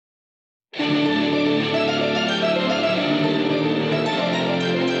Hey,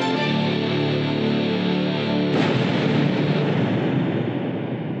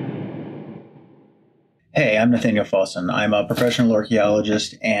 I'm Nathaniel Fawson. I'm a professional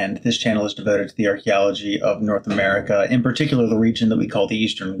archaeologist, and this channel is devoted to the archaeology of North America, in particular the region that we call the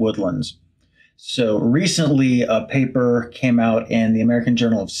Eastern Woodlands. So recently, a paper came out in the American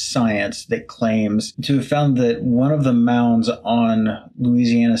Journal of Science that claims to have found that one of the mounds on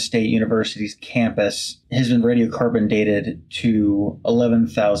Louisiana State University's campus has been radiocarbon dated to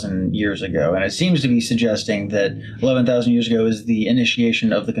 11,000 years ago. And it seems to be suggesting that 11,000 years ago is the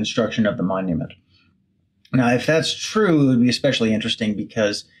initiation of the construction of the monument. Now, if that's true, it would be especially interesting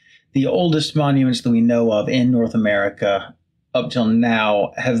because the oldest monuments that we know of in North America up till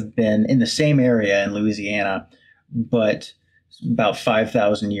now have been in the same area in Louisiana, but about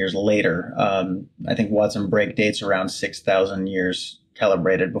 5,000 years later. I think Watson Brake dates around 6,000 years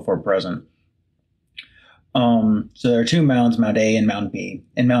calibrated before present. So there are two mounds, Mound A and Mound B.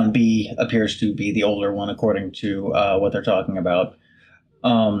 And Mound B appears to be the older one according to what they're talking about.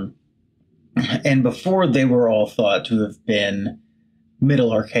 And before, they were all thought to have been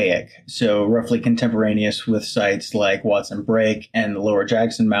Middle Archaic, so roughly contemporaneous with sites like Watson Brake and the Lower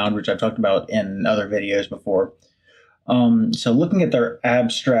Jackson Mound, which I've talked about in other videos before. So looking at their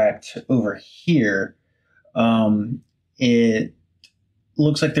abstract over here, it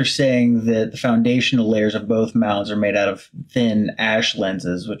looks like they're saying that the foundational layers of both mounds are made out of thin ash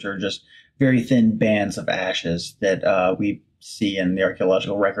lenses, which are just very thin bands of ashes that we see in the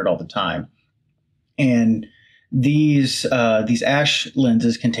archaeological record all the time. And these ash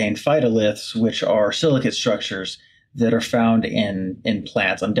lenses contain phytoliths, which are silicate structures that are found in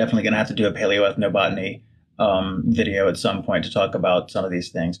plants. I'm definitely going to have to do a paleoethnobotany video at some point to talk about some of these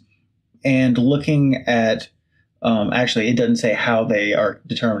things. And looking at, actually, it doesn't say how they are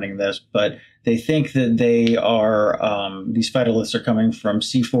determining this, but they think that they are, these phytoliths are coming from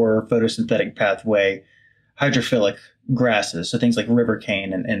C4 photosynthetic pathway hydrophilic grasses, so things like river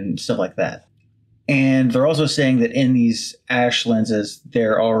cane and stuff like that. And they're also saying that in these ash lenses,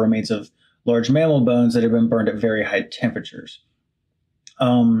 there are remains of large mammal bones that have been burned at very high temperatures.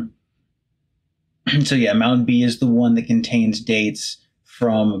 So yeah, Mound B is the one that contains dates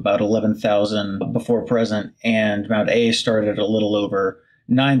from about 11,000 before present, and Mound A started a little over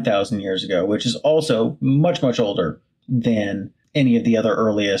 9,000 years ago, which is also much, much older than any of the other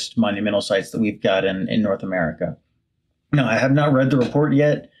earliest monumental sites that we've got in North America. Now, I have not read the report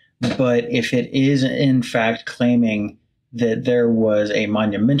yet, but if it is in fact claiming that there was a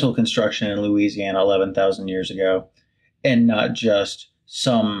monumental construction in Louisiana 11,000 years ago, and not just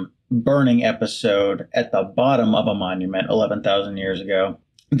some burning episode at the bottom of a monument 11,000 years ago,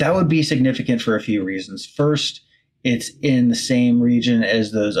 that would be significant for a few reasons. First, it's in the same region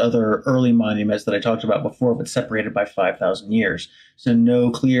as those other early monuments that I talked about before, but separated by 5,000 years. So no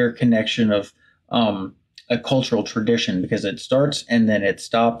clear connection of a cultural tradition, because it starts and then it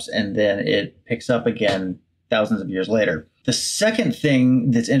stops and then it picks up again thousands of years later. The second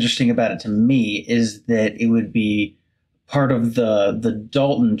thing that's interesting about it to me is that it would be part of the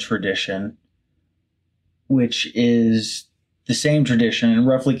Dalton tradition, which is the same tradition and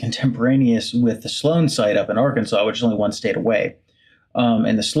roughly contemporaneous with the Sloan site up in Arkansas, which is only one state away.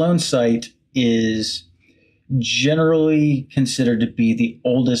 And the Sloan site is generally considered to be the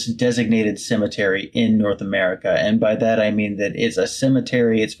oldest designated cemetery in North America. And by that, I mean that it's a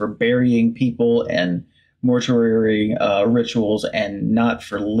cemetery. It's for burying people and mortuary rituals, and not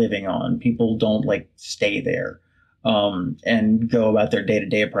for living on. People don't like stay there and go about their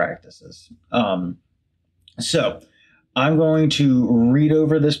day-to-day practices. So I'm going to read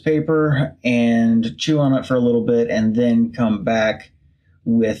over this paper and chew on it for a little bit, and then come back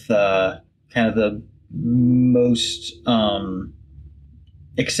with kind of the most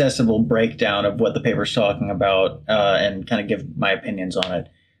accessible breakdown of what the paper's talking about, and kind of give my opinions on it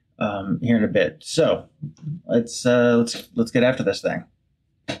here in a bit. So let's get after this thing.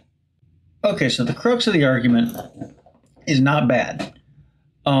 Okay, so the crux of the argument is not bad.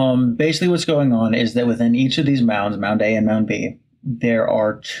 Basically what's going on is that within each of these mounds, Mound A and Mound B, there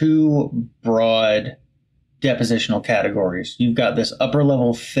are two broad depositional categories. You've got this upper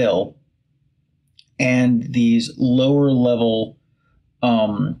level fill and these lower level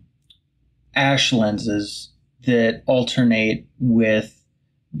ash lenses that alternate with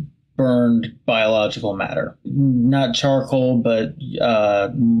burned biological matter. Not charcoal, but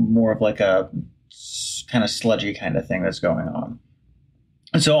more of like a kind of sludgy kind of thing that's going on.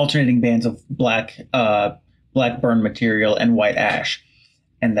 And so alternating bands of black burned material and white ash.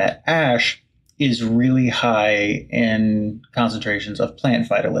 And that ash is really high in concentrations of plant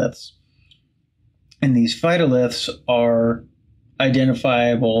phytoliths. And these phytoliths are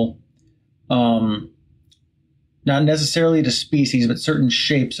identifiable not necessarily to species, but certain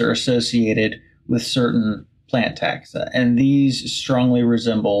shapes are associated with certain plant taxa. And these strongly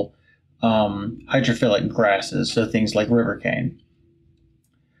resemble hydrophilic grasses, so things like river cane.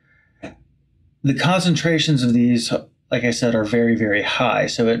 The concentrations of these, like I said, are very, very high.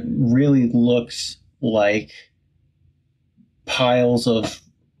 So it really looks like piles of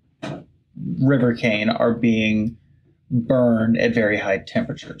river cane are being burned at very high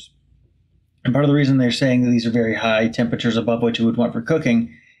temperatures. And part of the reason they're saying that these are very high temperatures above what you would want for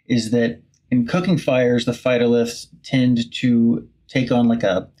cooking is that in cooking fires, the phytoliths tend to take on like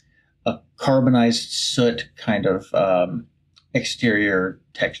a carbonized soot kind of exterior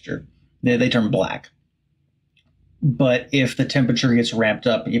texture. They turn black. But if the temperature gets ramped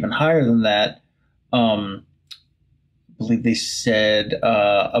up even higher than that, I believe they said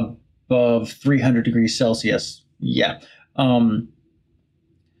above 300 degrees Celsius,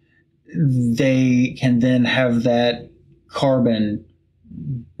 they can then have that carbon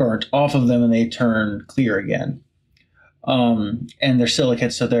burnt off of them and they turn clear again. And they're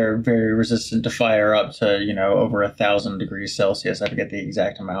silicates, so they're very resistant to fire up to, over 1,000 degrees Celsius. I forget the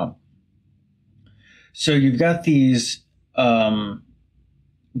exact amount. So you've got these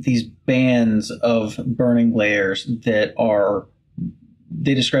bands of burning layers that are,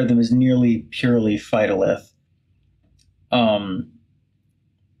 they describe them as nearly purely phytolith.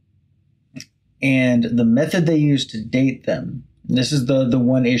 And the method they use to date them, this is the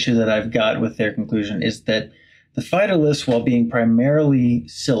one issue that I've got with their conclusion, is that the phytoliths, while being primarily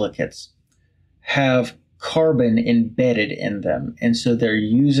silicates, have carbon embedded in them. And so they're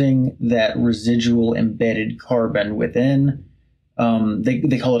using that residual embedded carbon within,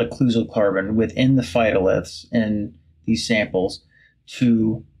 they call it occlusal carbon, within the phytoliths in these samples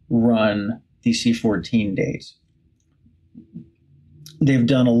to run the C14 dates. They've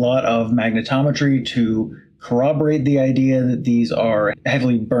done a lot of magnetometry to corroborate the idea that these are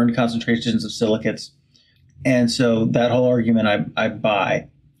heavily burned concentrations of silicates. And so that whole argument I buy.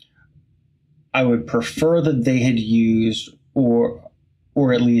 I would prefer that they had used or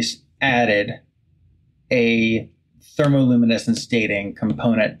at least added a thermoluminescence dating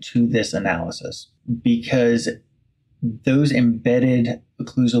component to this analysis, because those embedded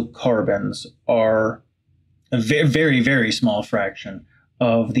occlusal carbons are a very, very small fraction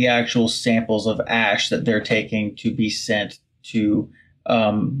of the actual samples of ash that they're taking to be sent to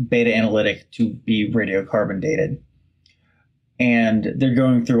beta analytic to be radiocarbon dated. And they're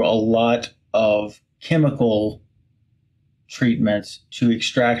going through a lot of chemical treatments to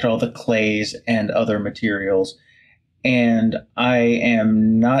extract all the clays and other materials. And I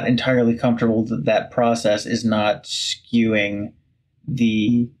am not entirely comfortable that that process is not skewing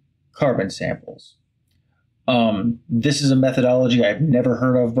the carbon samples. This is a methodology I've never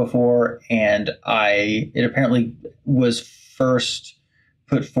heard of before, and it apparently was first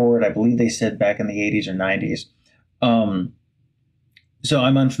put forward, I believe they said back in the 80s or 90s. So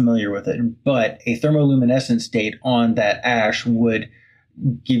I'm unfamiliar with it, but a thermoluminescence date on that ash would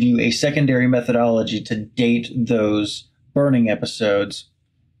give you a secondary methodology to date those burning episodes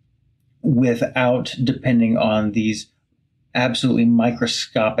without depending on these absolutely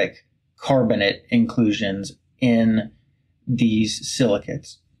microscopic carbonate inclusions in these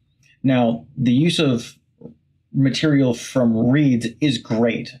silicates. Now, the use of material from reeds is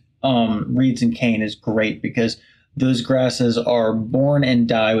great. Reeds and cane is great because those grasses are born and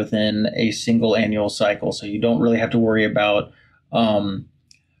die within a single annual cycle. So you don't really have to worry about,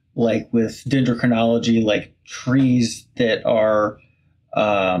 like with dendrochronology, like trees that are,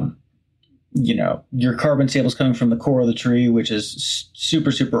 your carbon samples coming from the core of the tree, which is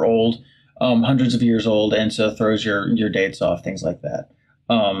super, super old, hundreds of years old, and so throws your dates off, things like that.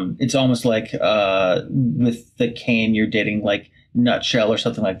 It's almost like with the cane, you're dating like nutshell or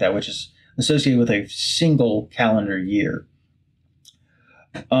something like that, which is associated with a single calendar year.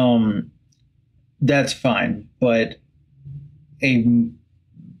 That's fine, but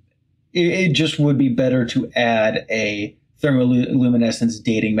it just would be better to add a thermoluminescence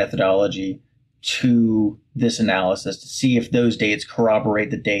dating methodology to this analysis to see if those dates corroborate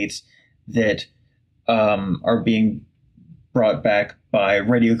the dates that are being brought back by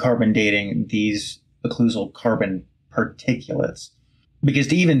radiocarbon dating these occlusal carbon particulates. Because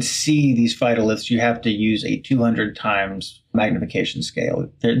to even see these phytoliths, you have to use a 200 times magnification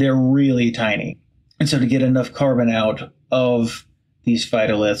scale. They're really tiny. And so to get enough carbon out of these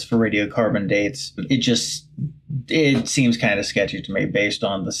phytoliths for radiocarbon dates, it seems kind of sketchy to me based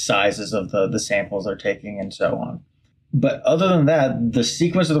on the sizes of the samples they're taking and so on. But other than that, the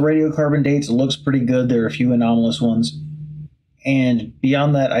sequence of the radiocarbon dates looks pretty good. There are a few anomalous ones. And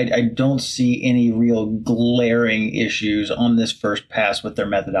beyond that, I don't see any real glaring issues on this first pass with their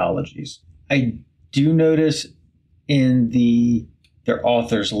methodologies. I do notice in their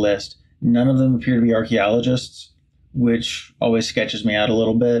authors list, none of them appear to be archaeologists, which always sketches me out a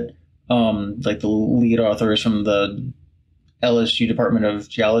little bit. Like the lead author is from the LSU Department of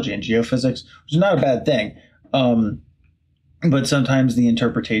Geology and Geophysics, which is not a bad thing. But sometimes the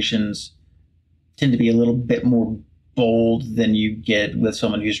interpretations tend to be a little bit more bold than you get with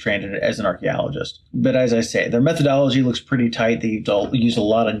someone who's trained as an archaeologist. But as I say, their methodology looks pretty tight. They use a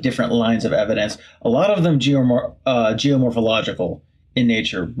lot of different lines of evidence, a lot of them geomorphological in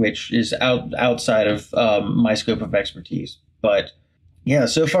nature, which is outside of my scope of expertise. But yeah,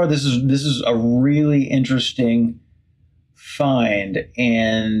 so far this is a really interesting finding,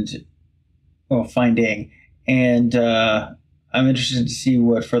 and I'm interested to see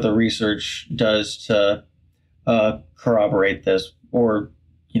what further research does to corroborate this, or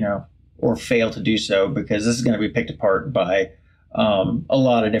fail to do so, because this is going to be picked apart by a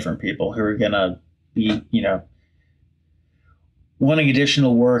lot of different people who are going to be, wanting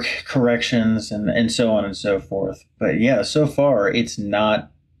additional work, corrections, and so on and so forth. But yeah, so far it's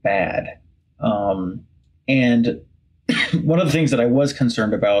not bad. And one of the things that I was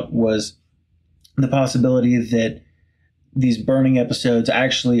concerned about was the possibility that these burning episodes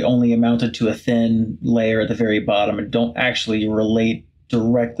actually only amounted to a thin layer at the very bottom and don't actually relate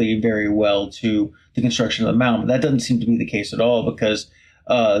directly very well to the construction of the mound. But that doesn't seem to be the case at all, because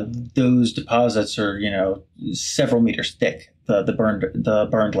those deposits are, several meters thick, the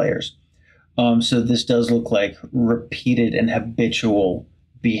burned layers. So this does look like repeated and habitual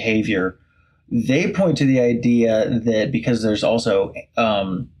behavior. They point to the idea that because there's also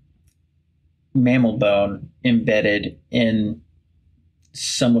mammal bone embedded in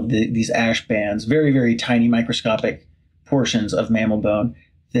some of these ash bands, very, very tiny microscopic portions of mammal bone,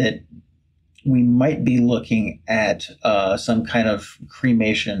 that we might be looking at some kind of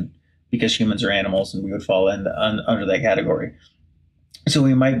cremation, because humans are animals and we would fall under that category. So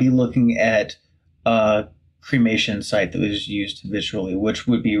we might be looking at a cremation site that was used habitually, which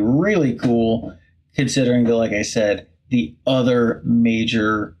would be really cool, considering that, like I said, the other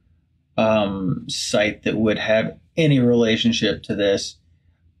major site that would have any relationship to this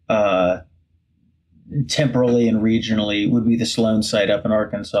temporally and regionally would be the Sloan site up in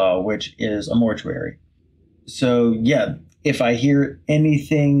Arkansas, which is a mortuary. So yeah, if I hear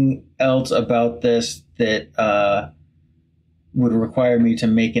anything else about this that would require me to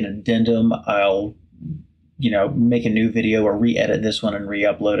make an addendum, I'll make a new video or re-edit this one and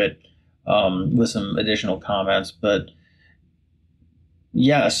re-upload it with some additional comments. But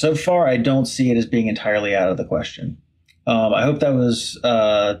yeah, so far I don't see it as being entirely out of the question. I hope that was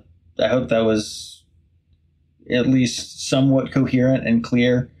at least somewhat coherent and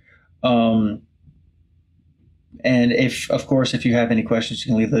clear. And if you have any questions, you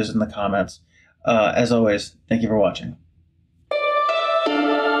can leave those in the comments. As always, thank you for watching.